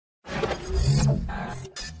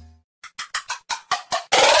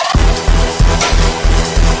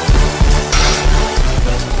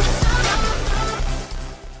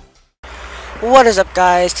What is up,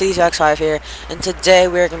 guys? TDX5 here, and today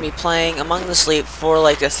we're going to be playing Among the Sleep for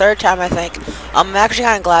like the third time, I think. I'm actually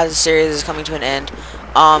kind of glad the series is coming to an end,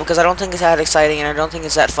 because I don't think it's that exciting, and I don't think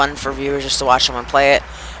it's that fun for viewers just to watch someone play it,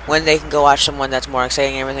 when they can go watch someone that's more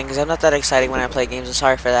exciting and everything, because I'm not that exciting when I play games, and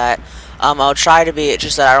sorry for that. I'll try to be, it's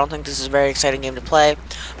just that I don't think this is a very exciting game to play.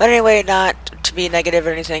 But anyway, not to be negative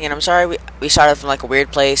or anything, and I'm sorry we started from like a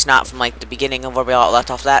weird place, not from like the beginning of where we all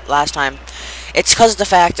left off that last time. It's because the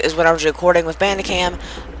fact is when I was recording with Bandicam,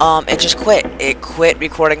 it just quit. It quit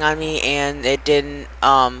recording on me, and it didn't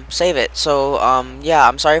save it. So yeah,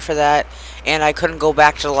 I'm sorry for that. And I couldn't go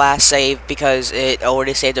back to the last save because it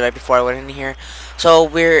already saved it right before I went in here.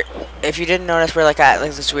 So if you didn't notice, we're like at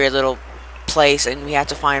like this weird little place, and we have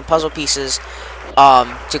to find puzzle pieces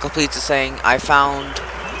to complete the thing. I found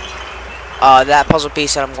that puzzle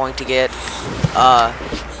piece that I'm going to get.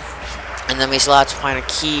 And then we still have to find a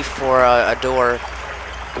key for a door,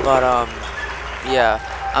 but yeah,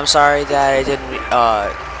 I'm sorry that I didn't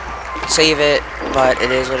save it, but it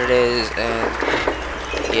is what it is,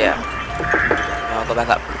 and yeah, I'll go back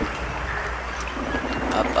up,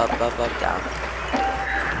 down.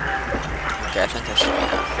 Okay, I think that should be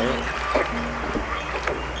enough, right?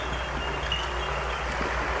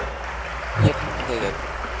 Yep, okay, good.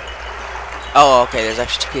 Oh, okay, there's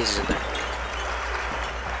actually 2 pieces in there.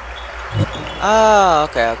 Oh,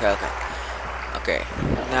 okay. Okay,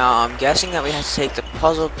 now I'm guessing that we have to take the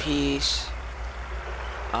puzzle piece.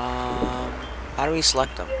 How do we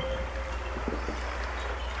select them?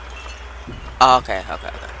 Oh, okay.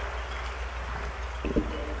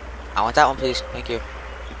 I want that one, please. Thank you.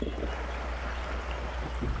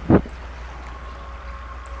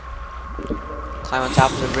 Climb on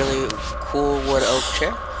top of a really cool wood oak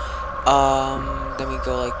chair. Then we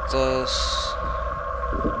go like this.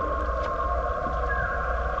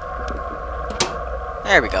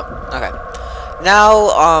 There we go. Okay.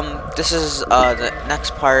 Now, this is the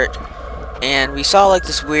next part, and we saw like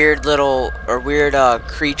this weird little weird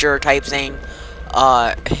creature type thing.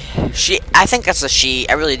 I think that's a she.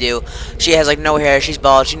 I really do. She has like no hair. She's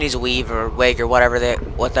bald. She needs a weave or wig or whatever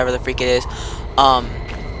the freak it is,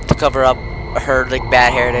 to cover up her like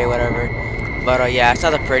bad hair day, whatever. But yeah, it's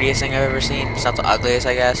not the prettiest thing I've ever seen. It's not the ugliest,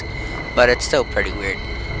 I guess, but it's still pretty weird.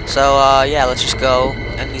 So yeah, let's just go.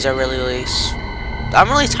 And these are really I'm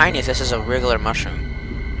really tiny if this is a regular mushroom.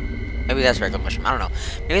 Maybe that's a regular mushroom. I don't know.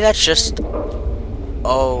 Maybe that's just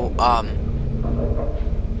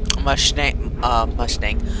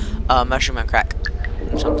mushroom and crack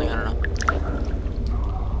or something. I don't know.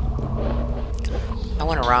 I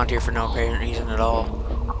went around here for no apparent reason at all.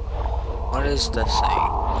 What is this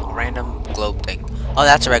thing? Random globe thing. Oh,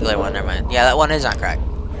 that's a regular one. Never mind. Yeah, that one is on crack.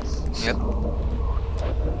 Yep.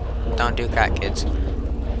 Don't do crack, kids.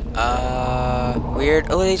 Weird.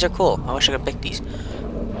 Oh, these are cool. I wish I could pick these.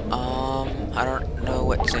 I don't know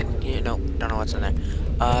what's in here. Nope, don't know what's in there.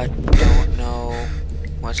 Don't know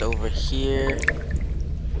what's over here.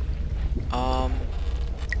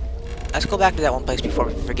 Let's go back to that one place before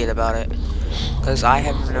we forget about it, because I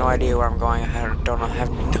have no idea where I'm going. I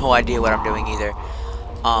have no idea what I'm doing either.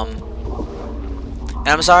 And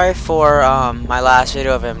I'm sorry for my last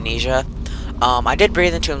video of amnesia. I did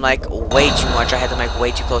breathe into the mic way too much. I had the mic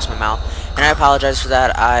way too close to my mouth, and I apologize for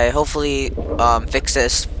that. I hopefully fix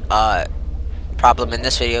this problem in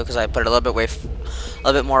this video, because I put it a little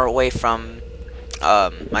bit more away from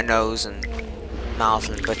my nose and mouth,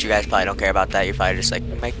 but you guys probably don't care about that. You probably just like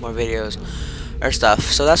make more videos or stuff.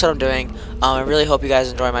 So that's what I'm doing. I really hope you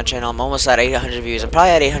guys enjoy my channel. I'm almost at 800 views. I'm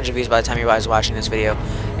probably at 800 views by the time you guys are watching this video.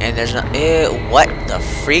 And there's no what the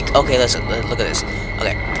freak? Okay, listen, look at this.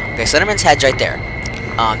 Okay, Slenderman's head's right there.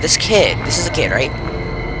 This is a kid, right?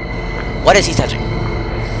 What is he touching?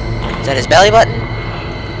 Is that his belly button?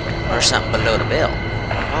 Or something below the bell?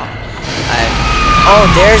 Oh,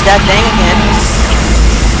 there's that thing again.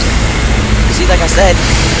 See, like I said,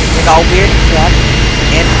 it's all weird and crap.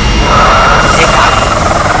 And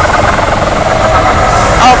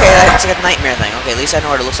okay, it's like a nightmare thing. Okay, at least I know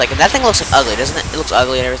what it looks like. And that thing looks like ugly, doesn't it? It looks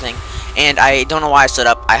ugly and everything. And I don't know why I stood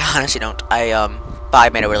up. I honestly don't. I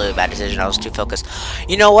made a really bad decision. I was too focused.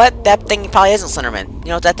 You know what? That thing probably isn't Slenderman. You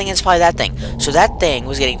know what? That thing is probably that thing. So that thing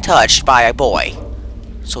was getting touched by a boy.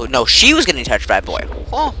 So no, she was getting touched by a boy.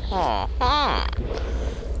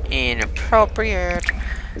 Inappropriate.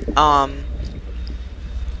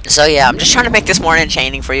 So yeah, I'm just trying to make this more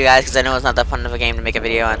entertaining for you guys, because I know it's not that fun of a game to make a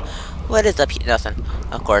video on. What is up? Nothing,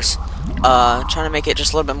 of course. Trying to make it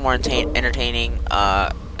just a little bit more entertaining,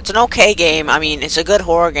 It's an okay game. I mean, it's a good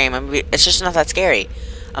horror game. I mean, it's just not that scary.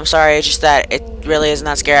 I'm sorry, it's just that it really isn't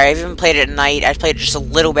that scary. I've even played it at night. I played it just a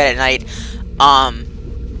little bit at night,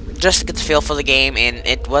 just to get the feel for the game, and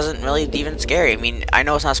it wasn't really even scary. I mean, I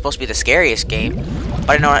know it's not supposed to be the scariest game, but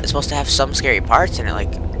I know it's supposed to have some scary parts in it.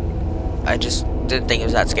 Like, I just didn't think it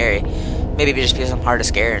was that scary. Maybe just because I'm hard to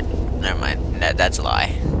scare. Never mind. That's a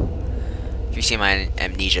lie. If you see my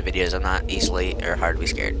amnesia videos, I'm not easily or hard to be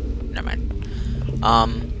scared. Never mind.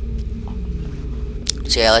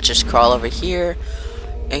 So yeah, let's just crawl over here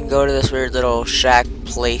and go to this weird little shack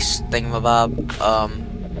place thingamabob.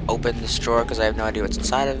 Open this drawer because I have no idea what's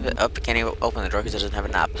inside of it. Oh, I can't even open the drawer because it doesn't have a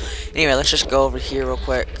knob. Anyway, let's just go over here real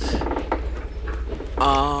quick.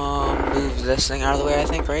 Move this thing out of the way, I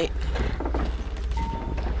think, right?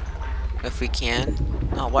 If we can.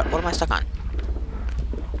 Oh, what am I stuck on?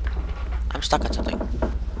 I'm stuck on something.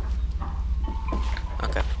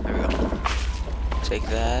 Okay, there we go. Take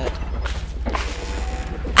that.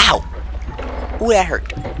 Ow! Ooh, that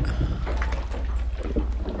hurt.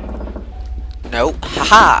 Nope.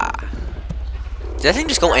 Haha! Did that thing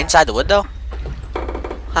just go inside the wood, though?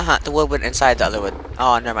 Haha, the wood went inside the other wood.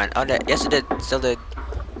 Oh, never mind. Oh, yes, it did. Still did.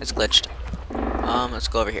 It's glitched. Let's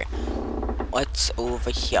go over here. What's over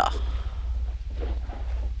here?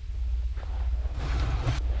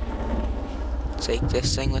 Take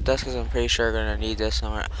this thing with us, because I'm pretty sure we're gonna need this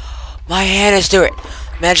somewhere. My hand is through it!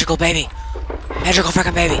 Magical baby! Magical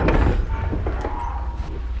freaking baby!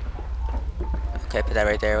 Okay, put that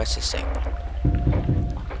right there. What's this thing?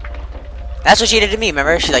 That's what she did to me,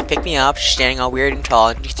 remember? She like picked me up, she's standing all weird and tall,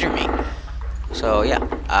 and she threw me. So yeah,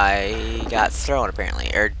 I got thrown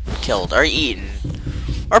apparently, or killed, or eaten,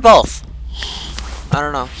 or both. I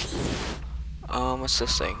don't know. What's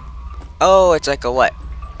this thing? Oh, it's like a what?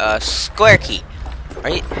 A square key,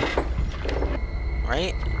 right?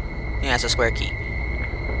 Right? Yeah, it's a square key.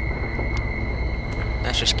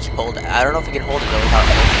 Let's just hold it. I don't know if we can hold it though without.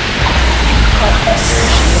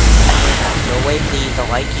 Go away, please. Don't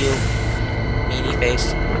like you. Meanie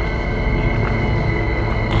face.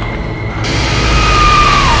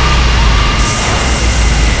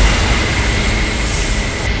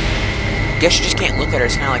 Guess you just can't look at her.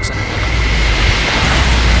 It's kind of like something.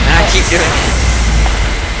 And I keep doing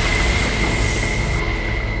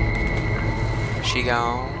it. She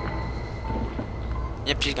gone?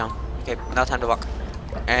 Yep, she's gone. Okay, now time to walk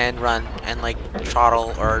and run and like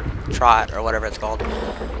trottle or trot or whatever it's called.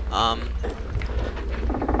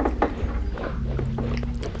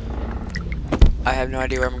 I have no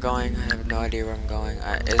idea where I'm going. I have no idea where I'm going.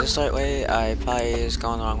 Is this the right way? I probably is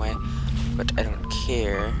going the wrong way, but I don't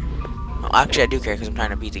care. No, actually I do care because I'm trying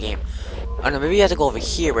to beat the game. Oh no, maybe you have to go over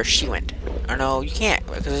here where she went. Or no, you can't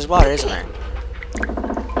because there's water, isn't there?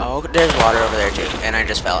 Oh, there's water over there too, and I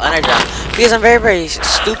just fell and I drowned because I'm very, very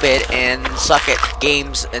stupid and suck at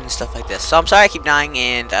games and stuff like this. So I'm sorry I keep dying,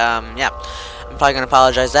 and yeah, I'm probably gonna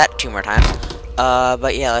apologize that 2 more times.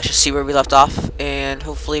 But yeah, let's just see where we left off, and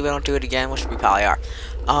hopefully we don't do it again, which we probably are.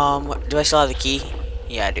 Do I still have the key?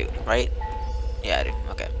 Yeah, I do. Right? Yeah, I do.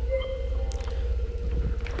 Okay.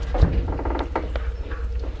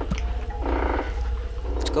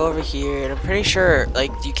 Let's go over here, and I'm pretty sure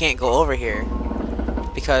like you can't go over here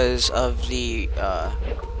because of the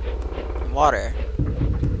water.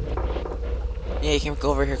 Yeah, you can't go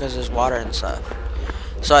over here because there's water and stuff.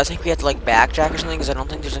 So I think we have to like backtrack or something because I don't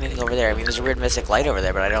think there's anything over there. I mean, there's a weird mystic light over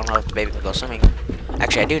there, but I don't know if the baby can go swimming.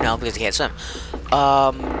 Actually, I do know because he can't swim.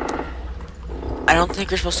 I don't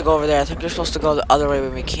think we're supposed to go over there. I think we're supposed to go the other way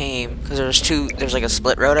when we came because there's like a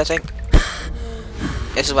split road, I think.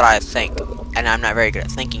 This is what I think, and I'm not very good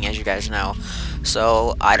at thinking, as you guys know.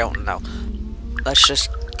 So I don't know. Let's just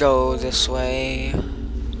go this way.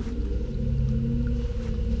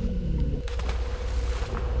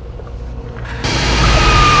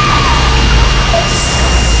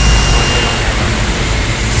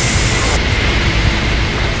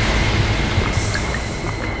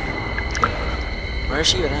 Where's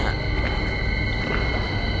she even at?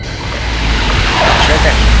 She's right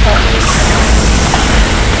there.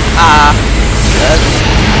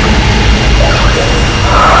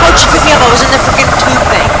 How'd she pick me up? I was in the freaking tube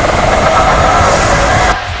thing.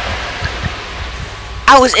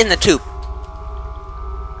 I was in the tube.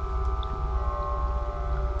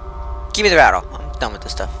 Give me the rattle. I'm done with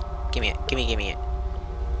this stuff. Give me it. Give me it.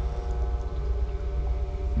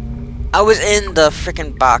 I was in the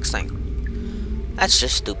freaking box thing. That's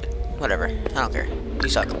just stupid. Whatever. I don't care. You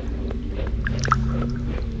suck.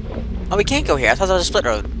 Oh, we can't go here. I thought that was a split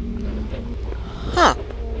road. Huh.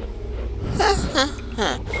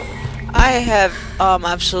 I have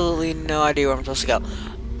absolutely no idea where I'm supposed to go.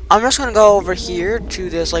 I'm just gonna go over here to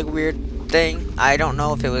this like weird thing. I don't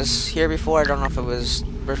know if it was here before. I don't know if it was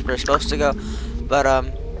where we're supposed to go, but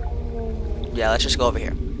yeah, let's just go over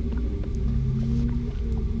here.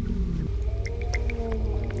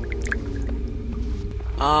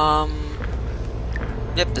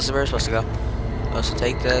 Yep, this is where we're supposed to go. Let's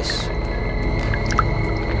take this.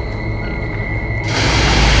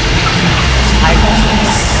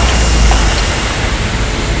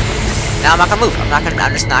 Now I'm not gonna move.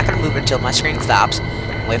 I'm just not gonna move until my screen stops.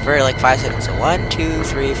 Wait for like 5 seconds. So 1, 2,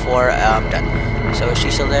 3, 4. Done. So is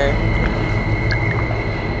she still there?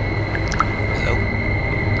 Hello.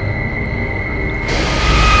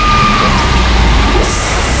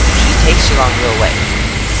 She takes too long to go away.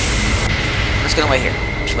 I'm just gonna wait here.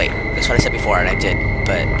 Just wait. That's what I said before, and I did,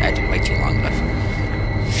 but I didn't wait too long enough.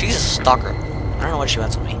 She's a stalker. I don't know what she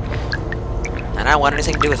wants with me, and I don't want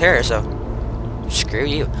anything to do with her. So screw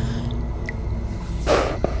you.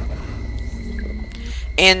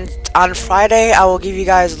 And on Friday, I will give you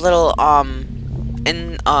guys a little,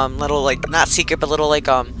 little, like, not secret, but little, like,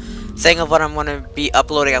 thing of what I'm going to be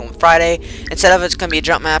uploading on Friday. Instead of it's going to be a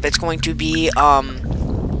jump map, it's going to be,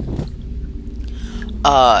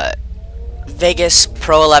 Vegas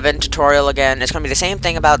Pro 11 tutorial again. It's going to be the same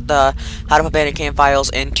thing about the how to put Bandicam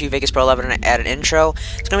files into Vegas Pro 11 and add an intro.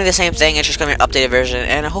 It's going to be the same thing, it's just going to be an updated version.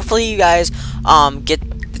 And hopefully you guys, get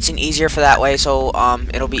it's an easier for that way, so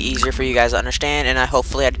it'll be easier for you guys to understand, and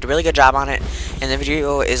hopefully I did a really good job on it, and the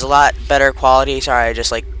video is a lot better quality. Sorry, I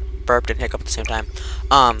just like burped and hiccuped at the same time.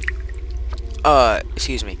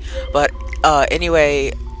 Excuse me. But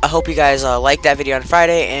anyway, I hope you guys like that video on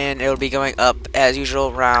Friday, and it'll be going up as usual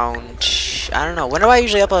around, I don't know, when do I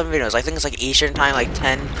usually upload videos? I think it's like Eastern time, like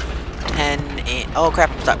 10, oh crap,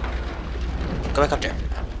 stop. Go back up there.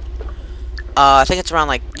 I think it's around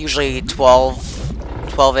like usually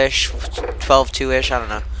 12-ish, 12-2-ish, I don't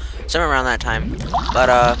know. Somewhere around that time. But,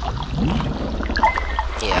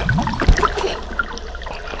 yeah.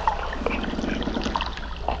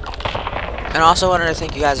 And I also wanted to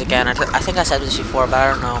thank you guys again. I think I said this before, but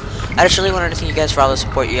I don't know. I just really wanted to thank you guys for all the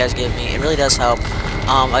support you guys gave me. It really does help.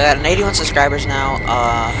 I got 81 subscribers now.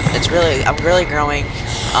 I'm really growing.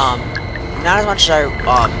 Not as much as I,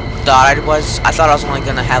 thought I was. I thought I was only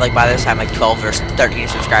gonna have like by this time like 12 or 13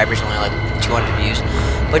 subscribers, only like 200 views.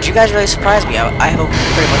 But you guys really surprised me. I have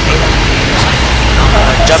pretty much 800 views. I'm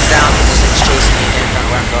gonna jump down because this thing's chasing me. I don't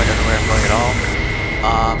know where I'm going. I don't know where I'm going at all.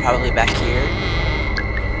 Probably back here.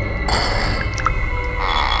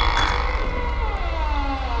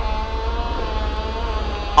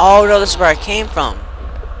 Oh no, this is where I came from.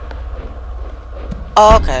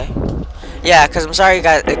 Oh, okay. Yeah, because I'm sorry you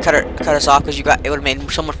guys cut us off, because it would have made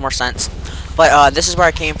so much more sense. But this is where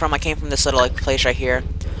I came from. I came from this little like place right here,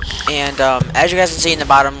 and as you guys can see in the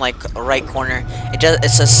bottom like right corner, it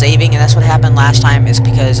says saving, and that's what happened last time. Is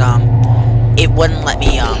because it wouldn't let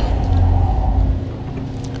me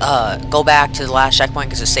go back to the last checkpoint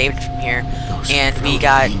because it saved from here, and we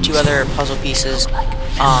got 2 other puzzle pieces.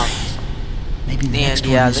 And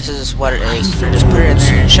yeah, this is what it is. Just put it in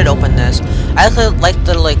there and it should open this. I like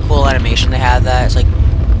the like cool animation they have that it's like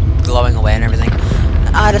glowing away and everything.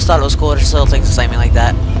 I just thought it was cool, just little things exciting like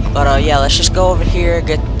that. But yeah, let's just go over here,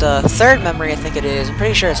 get the 3rd memory, I think it is. I'm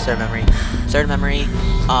pretty sure it's 3rd memory. 3rd memory.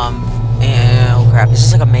 And oh crap, this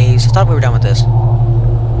is like a maze. I thought we were done with this. I'm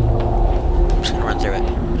just gonna run through it.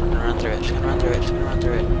 Just gonna run through it. Just gonna run through it. Just gonna run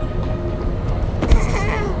through it.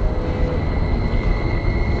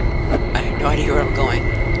 I have no idea where I'm going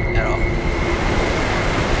at all.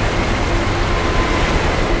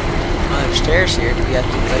 There's stairs here. Do we have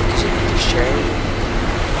to like use these stairs?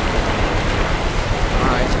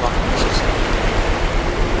 Alright, let's walk on this.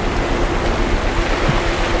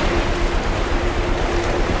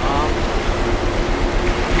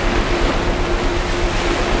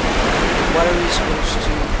 What are we supposed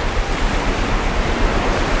to?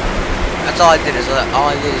 That's all I did is go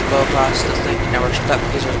across the thing. Now we're stuck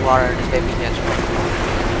because there's water and this baby can't swim.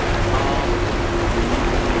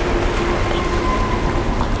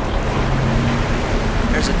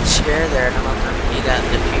 There's a chair there, and I don't know if I'm gonna need that in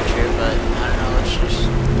the future, but I don't know. Let's just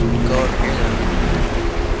go over here then.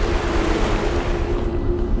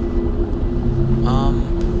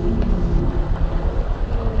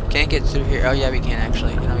 Can't get through here. Oh yeah, we can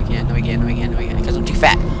actually. No, we can't. No, we can't. No, we can't. No, we can't. Because I'm too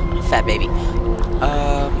fat. I'm a fat baby.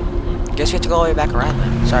 Guess we have to go all the way back around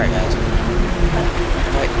then. Sorry, guys.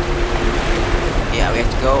 Wait. Yeah, we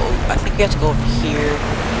have to go. I think we have to go over here.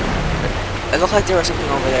 It looked like there was something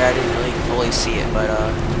over there. I didn't really fully see it, but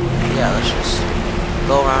yeah, let's just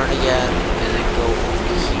go around again and then go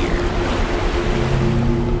over here.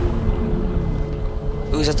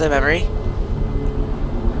 Ooh, is that the memory?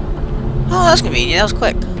 Oh, that's convenient. That was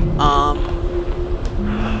quick.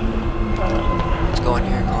 Let's go in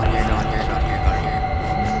here, go in here, go in here, go in here, go in here.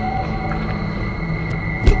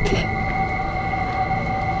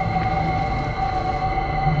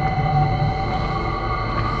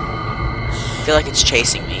 I feel like it's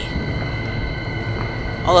chasing me.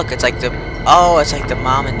 Oh look, it's like the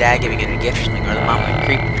mom and dad giving it a gift or something, or the mom and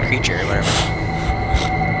creature or whatever.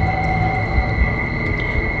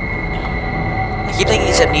 I keep thinking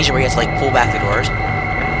it's Amnesia where you have to like pull back the doors.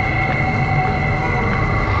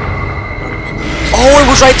 Oh, it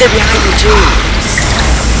was right there behind you too.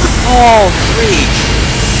 Oh, freak!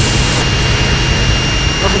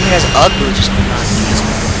 Look, he has Ugg boots or something on.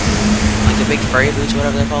 Like the big furry boots, or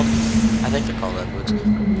whatever they're called. I think they're called Ugg boots.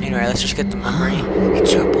 Anyway, let's just get the memory.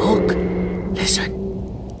 It's your book. Listen.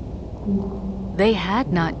 They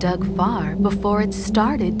had not dug far before it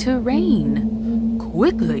started to rain.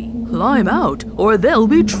 Quickly, climb out, or there'll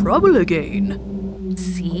be trouble again.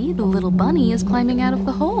 See, the little bunny is climbing out of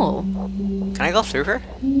the hole. Can I go through her?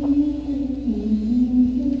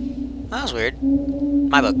 That was weird.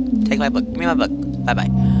 My book. Take my book. Give me my book. Bye-bye.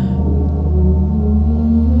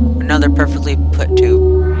 Another perfectly put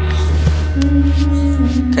tube.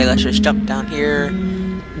 Okay, let's just jump down here.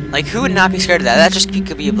 Like, who would not be scared of that? That just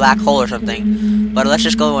could be a black hole or something. But let's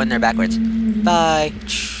just go in there backwards. Bye.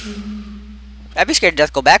 I'd be scared to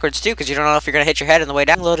death go backwards, too, because you don't know if you're going to hit your head on the way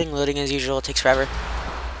down. Loading as usual. It takes forever.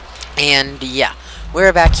 And, yeah.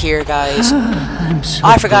 We're back here, guys. I'm so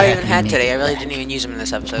I forgot I even glad had today. I really didn't even use them in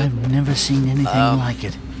this episode. I've never seen anything like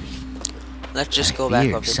it. Let's just I go back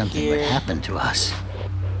feared over something here. would happen to us.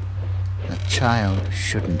 A child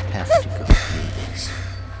shouldn't have to go through this.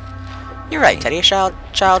 You're right, Teddy. A child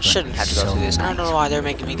It's shouldn't have to go so through this. I don't know nice why they're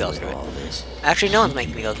making me go through all it. this. Actually, no one's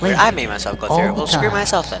making me go through it. I made myself go through it. Well, screw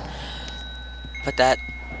myself then. Put that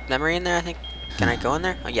memory in there, I think. Can I go in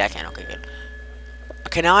there? Oh, yeah, I can. Okay, good.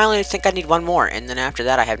 Okay, now I only think I need one more, and then after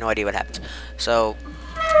that, I have no idea what happens. So,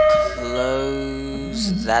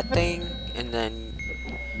 close that thing, and then...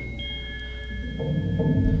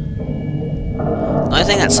 The only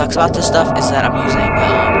thing that sucks about this stuff is that I'm using,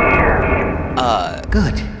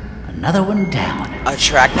 Good. Another one down. a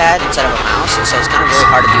trackpad instead of a mouse, so it's kind of really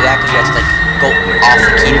hard to do that because you have to like go off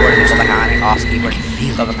the keyboard and go back on it, off the keyboard,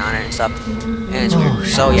 go back on it and stuff. And it's weird.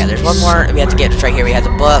 So yeah, there's one more we have to get right here. We have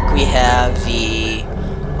the book, we have the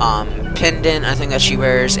pendant I think that she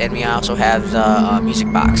wears, and we also have the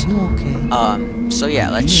music box. Okay. So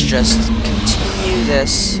yeah, let's just continue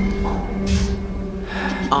this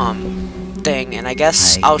thing, and I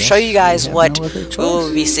guess I'll show you guys what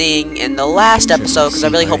we'll be seeing in the last episode, because I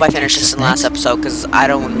really hope I finish this in the last episode, because I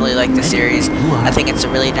don't really like the series. I think it's a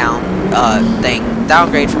really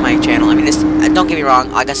downgrade for my channel. I mean, this, don't get me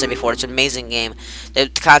wrong, like I said before, it's an amazing game. The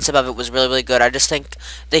concept of it was really, really good. I just think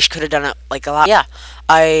they could have done it like a lot. Yeah,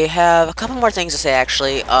 I have a couple more things to say,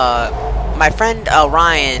 actually. My friend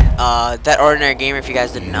Ryan, that Ordinary Gamer, if you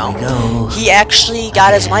guys didn't know, he actually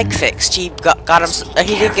got his mic fixed. He got him.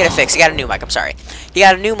 He didn't get it fixed. He got a new mic. I'm sorry. He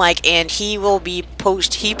got a new mic, and he will be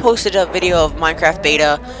He posted a video of Minecraft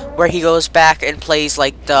beta where he goes back and plays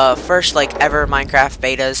like the first like ever Minecraft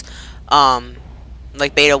betas,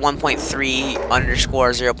 like beta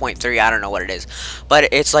 1.3_0.3. I don't know what it is,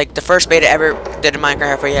 but it's like the first beta ever did in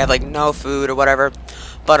Minecraft where you have like no food or whatever.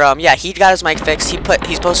 But yeah, he got his mic fixed.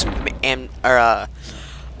 He's posting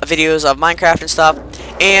videos of Minecraft and stuff,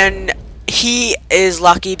 and he is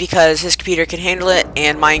lucky because his computer can handle it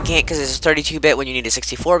and mine can't, because it's a 32-bit when you need a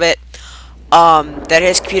 64-bit. That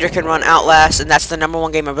his computer can run Outlast, and that's the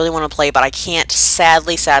 #1 game I really want to play, but I can't.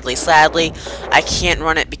 Sadly, I can't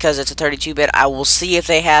run it because it's a 32-bit. I will see if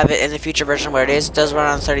they have it in the future version where it does run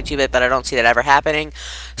on 32-bit, but I don't see that ever happening.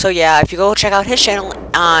 So yeah, if you go check out his channel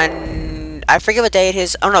on, I forget what day it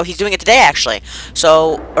is. Oh no, he's doing it today actually.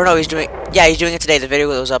 So, or no, he's doing it today. The video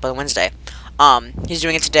was up on Wednesday. He's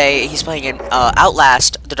doing it today. He's playing in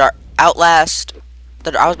Outlast, I was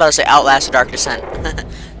about to say Outlast: The Dark Descent.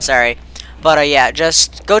 Sorry. But yeah,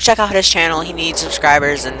 just go check out his channel. He needs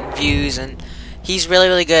subscribers and views, and he's really,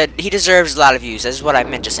 really good. He deserves a lot of views. That's what I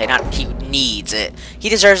meant to say. Not he needs it. He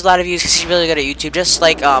deserves a lot of views because he's really good at YouTube. Just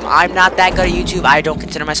like I'm not that good at YouTube. I don't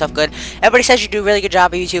consider myself good. Everybody says you do a really good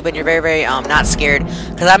job at YouTube, and you're very, very not scared.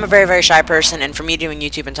 Because I'm a very, very shy person, and for me doing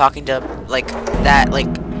YouTube and talking to like that,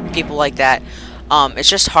 like people like that, it's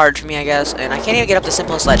just hard for me, I guess. And I can't even get up the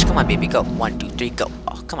simplest ledge. Come on, baby, go. 1, 2, 3, go.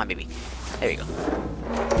 Oh, come on, baby. There you go.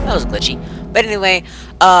 That was glitchy. But anyway,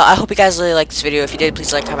 I hope you guys really liked this video. If you did,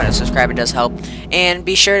 please like, comment, and subscribe. It does help. And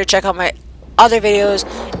be sure to check out my other videos.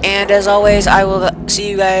 And as always, I will see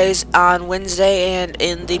you guys on Wednesday and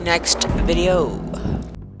in the next video.